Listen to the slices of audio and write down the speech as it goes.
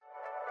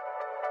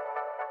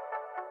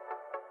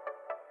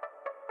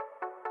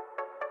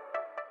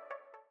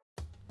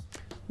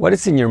What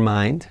is in your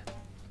mind?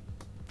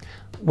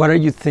 What are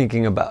you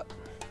thinking about?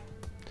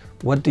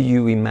 What do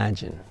you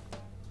imagine?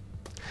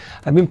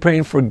 I've been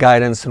praying for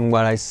guidance on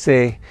what I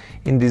say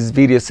in these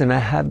videos, and I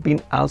have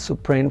been also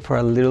praying for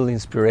a little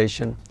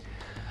inspiration.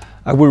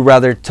 I would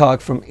rather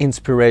talk from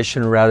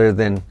inspiration rather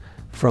than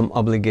from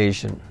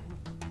obligation.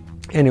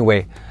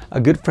 Anyway, a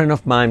good friend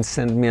of mine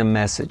sent me a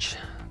message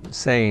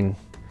saying,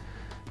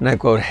 and I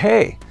quote,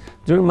 "Hey,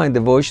 during my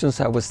devotions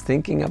I was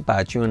thinking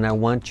about you and I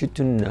want you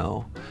to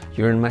know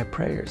you're in my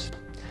prayers."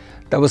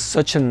 That was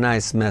such a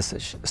nice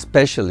message,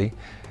 especially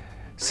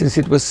since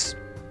it was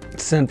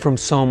sent from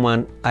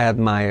someone I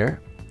admire,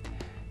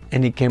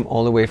 and he came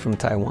all the way from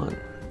Taiwan.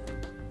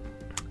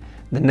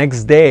 The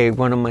next day,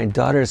 one of my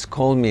daughters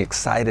called me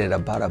excited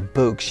about a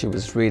book she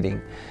was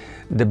reading.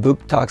 The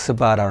book talks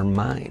about our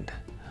mind,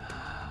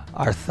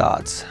 our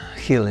thoughts,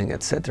 healing,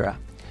 etc.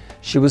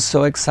 She was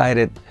so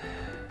excited.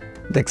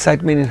 The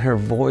excitement in her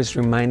voice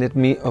reminded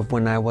me of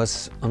when I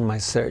was on my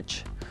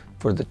search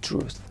for the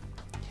truth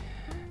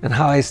and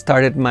how I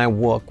started my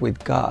walk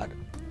with God.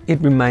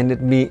 It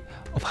reminded me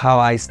of how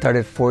I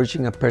started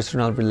forging a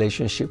personal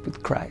relationship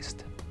with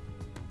Christ.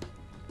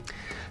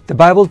 The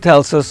Bible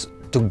tells us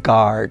to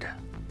guard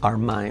our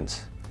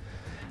minds,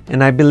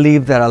 and I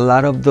believe that a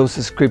lot of those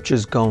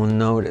scriptures go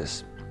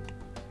unnoticed.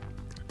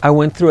 I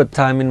went through a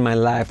time in my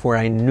life where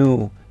I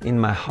knew in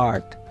my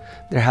heart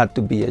there had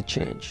to be a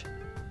change,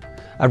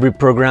 a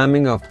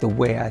reprogramming of the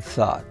way I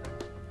thought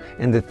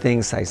and the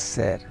things I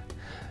said,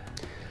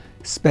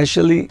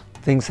 especially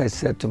things I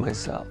said to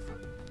myself.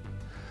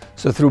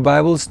 So through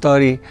Bible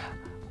study,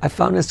 I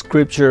found a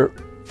scripture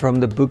from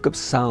the book of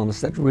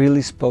Psalms that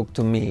really spoke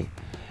to me,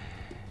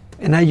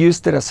 and I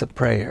used it as a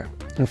prayer.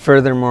 And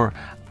furthermore,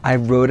 I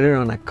wrote it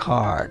on a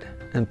card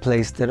and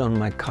placed it on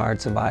my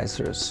card's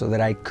visors so that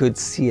I could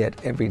see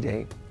it every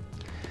day.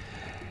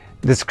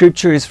 The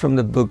scripture is from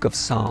the book of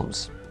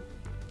Psalms,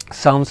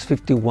 Psalms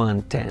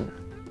 51:10.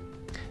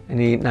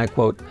 And I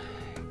quote,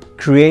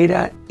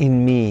 "Create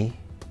in me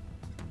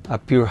a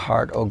pure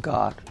heart, O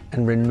God,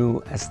 and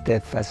renew a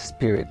steadfast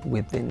spirit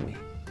within me."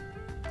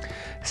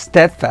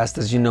 Steadfast,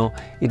 as you know,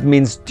 it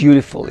means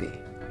dutifully,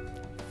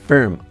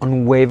 firm,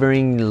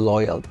 unwavering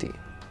loyalty.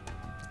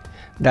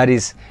 That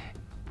is,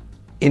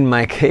 in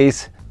my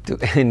case, to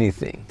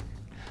anything.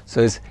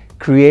 So it's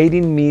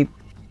creating me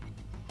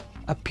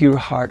a pure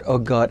heart, O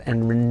God,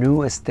 and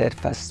renew a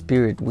steadfast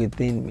spirit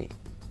within me.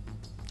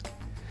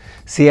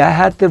 See, I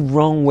had the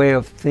wrong way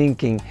of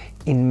thinking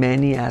in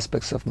many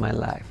aspects of my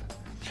life.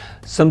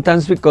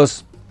 Sometimes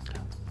because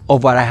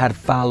of what I had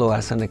followed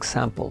as an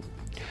example.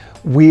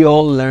 We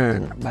all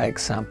learn by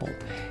example.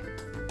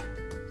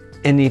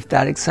 And if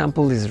that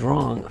example is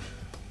wrong,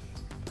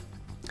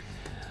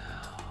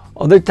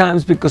 other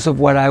times because of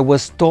what I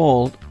was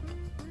told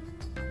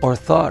or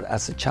thought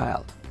as a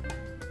child.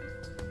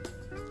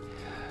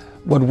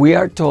 What we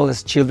are told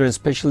as children,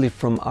 especially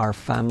from our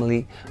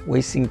family,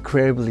 weighs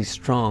incredibly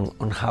strong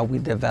on how we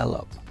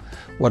develop,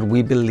 what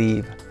we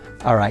believe,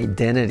 our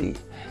identity,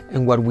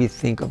 and what we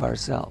think of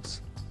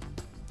ourselves.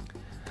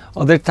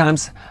 Other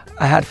times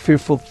I had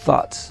fearful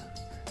thoughts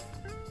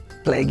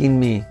plaguing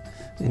me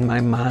in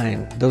my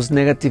mind, those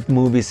negative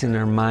movies in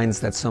our minds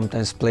that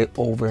sometimes play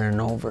over and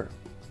over.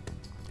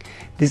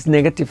 These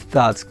negative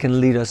thoughts can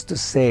lead us to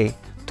say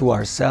to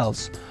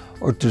ourselves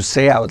or to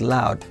say out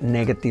loud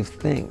negative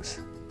things.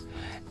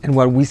 And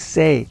what we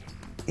say,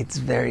 it's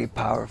very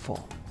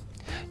powerful.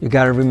 You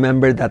got to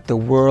remember that the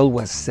world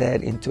was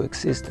set into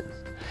existence.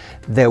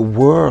 The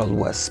world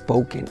was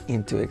spoken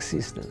into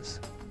existence.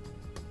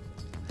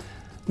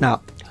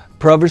 Now,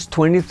 Proverbs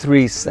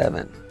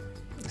 23:7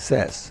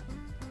 says,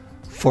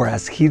 "For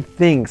as he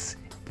thinks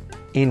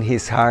in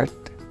his heart,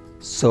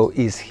 so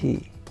is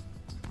he."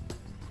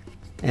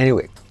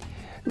 Anyway,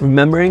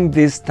 remembering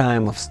this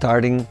time of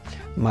starting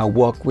my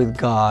walk with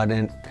God,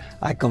 and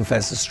I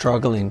confess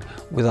struggling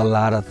with a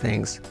lot of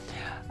things,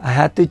 I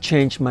had to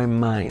change my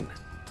mind,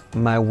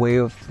 my way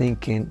of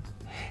thinking,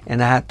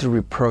 and I had to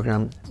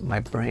reprogram my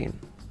brain.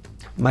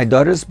 My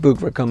daughter's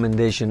book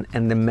recommendation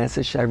and the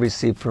message I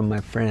received from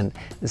my friend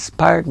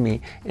inspired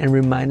me and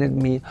reminded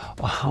me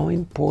of how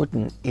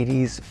important it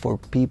is for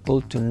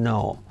people to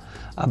know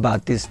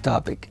about this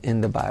topic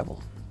in the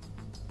Bible.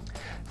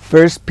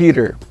 1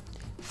 Peter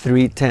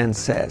 3:10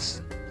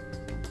 says,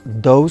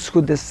 "Those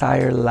who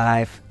desire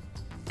life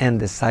and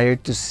desire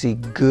to see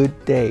good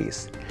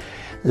days,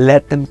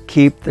 let them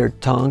keep their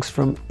tongues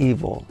from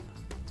evil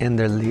and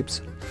their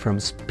lips from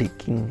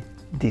speaking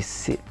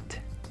deceit."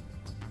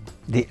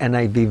 The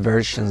NIV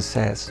version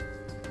says,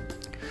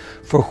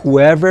 "For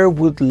whoever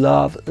would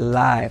love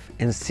life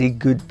and see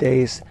good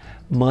days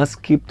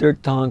must keep their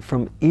tongue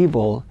from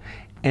evil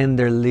and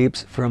their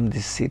lips from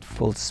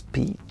deceitful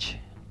speech."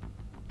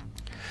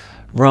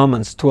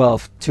 Romans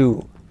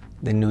 12:2,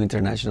 the New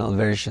International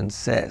Version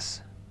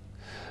says,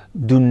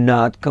 "Do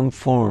not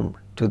conform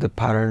to the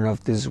pattern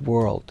of this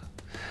world,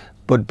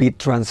 but be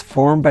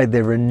transformed by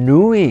the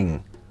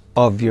renewing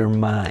of your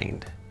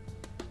mind.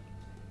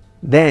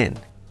 Then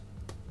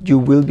you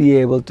will be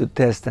able to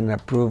test and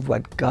approve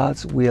what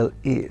God's will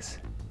is,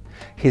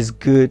 His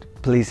good,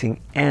 pleasing,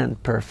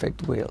 and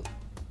perfect will.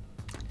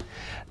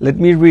 Let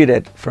me read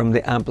it from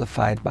the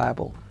Amplified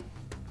Bible.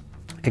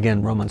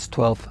 Again, Romans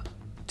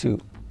 12:2,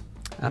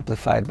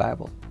 Amplified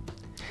Bible.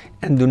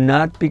 And do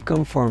not be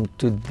conformed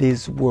to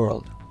this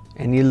world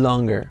any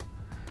longer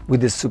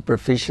with the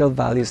superficial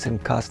values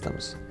and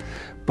customs,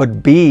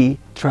 but be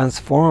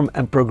transformed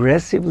and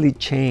progressively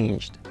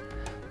changed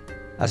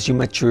as you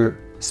mature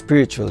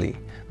spiritually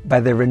by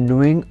the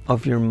renewing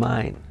of your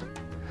mind,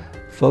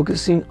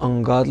 focusing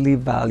on godly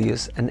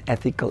values and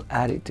ethical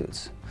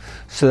attitudes,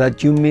 so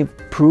that you may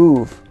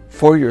prove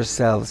for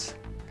yourselves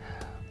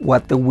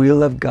what the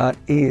will of God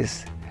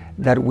is,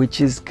 that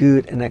which is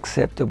good and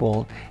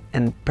acceptable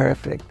and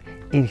perfect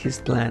in His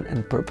plan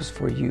and purpose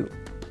for you.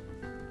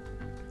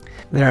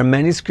 There are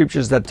many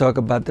scriptures that talk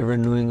about the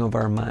renewing of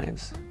our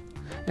minds,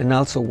 and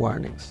also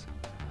warnings,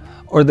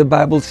 or the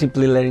Bible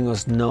simply letting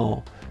us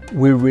know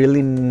we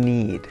really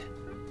need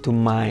to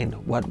mind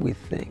what we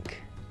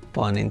think,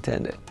 pun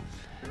intended.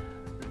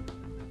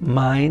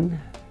 Mind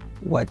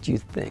what you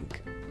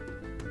think.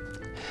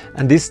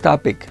 And this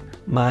topic,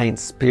 mind,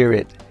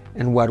 spirit,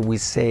 and what we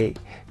say,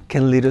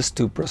 can lead us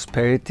to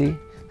prosperity,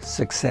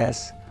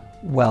 success,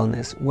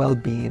 wellness,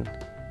 well-being,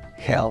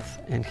 health,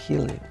 and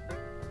healing.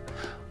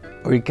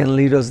 Or it can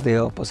lead us the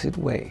opposite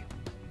way,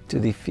 to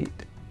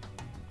defeat.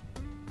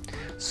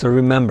 So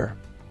remember,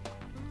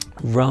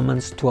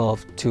 Romans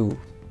 12:2,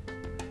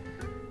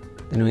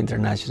 the New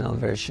International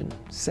Version,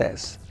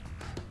 says,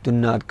 do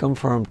not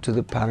conform to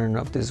the pattern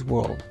of this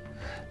world,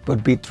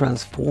 but be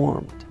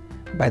transformed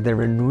by the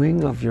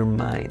renewing of your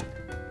mind.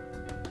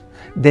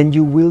 Then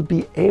you will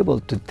be able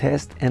to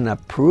test and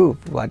approve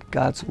what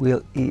God's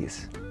will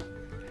is,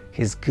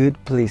 His good,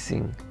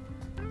 pleasing,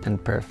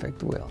 and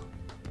perfect will.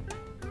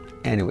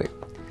 Anyway,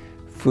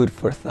 food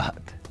for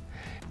thought.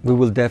 We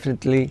will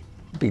definitely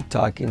be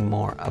talking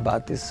more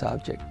about this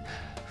subject.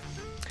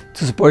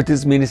 To support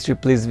this ministry,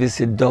 please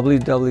visit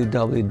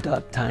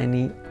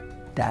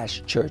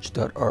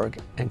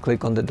www.tiny-church.org and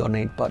click on the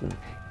donate button.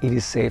 It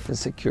is safe and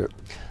secure.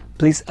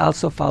 Please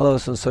also follow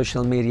us on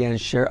social media and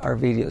share our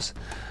videos.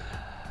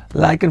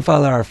 Like and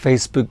follow our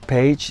Facebook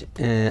page,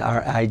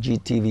 our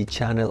IGTV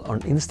channel on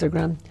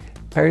Instagram,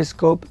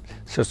 Periscope,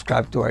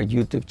 subscribe to our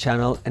YouTube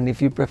channel, and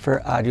if you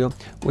prefer audio,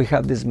 we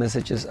have these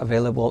messages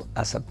available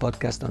as a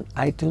podcast on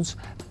iTunes,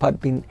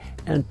 Podbean,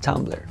 and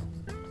Tumblr.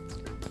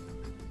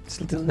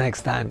 Until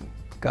next time,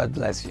 God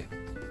bless you.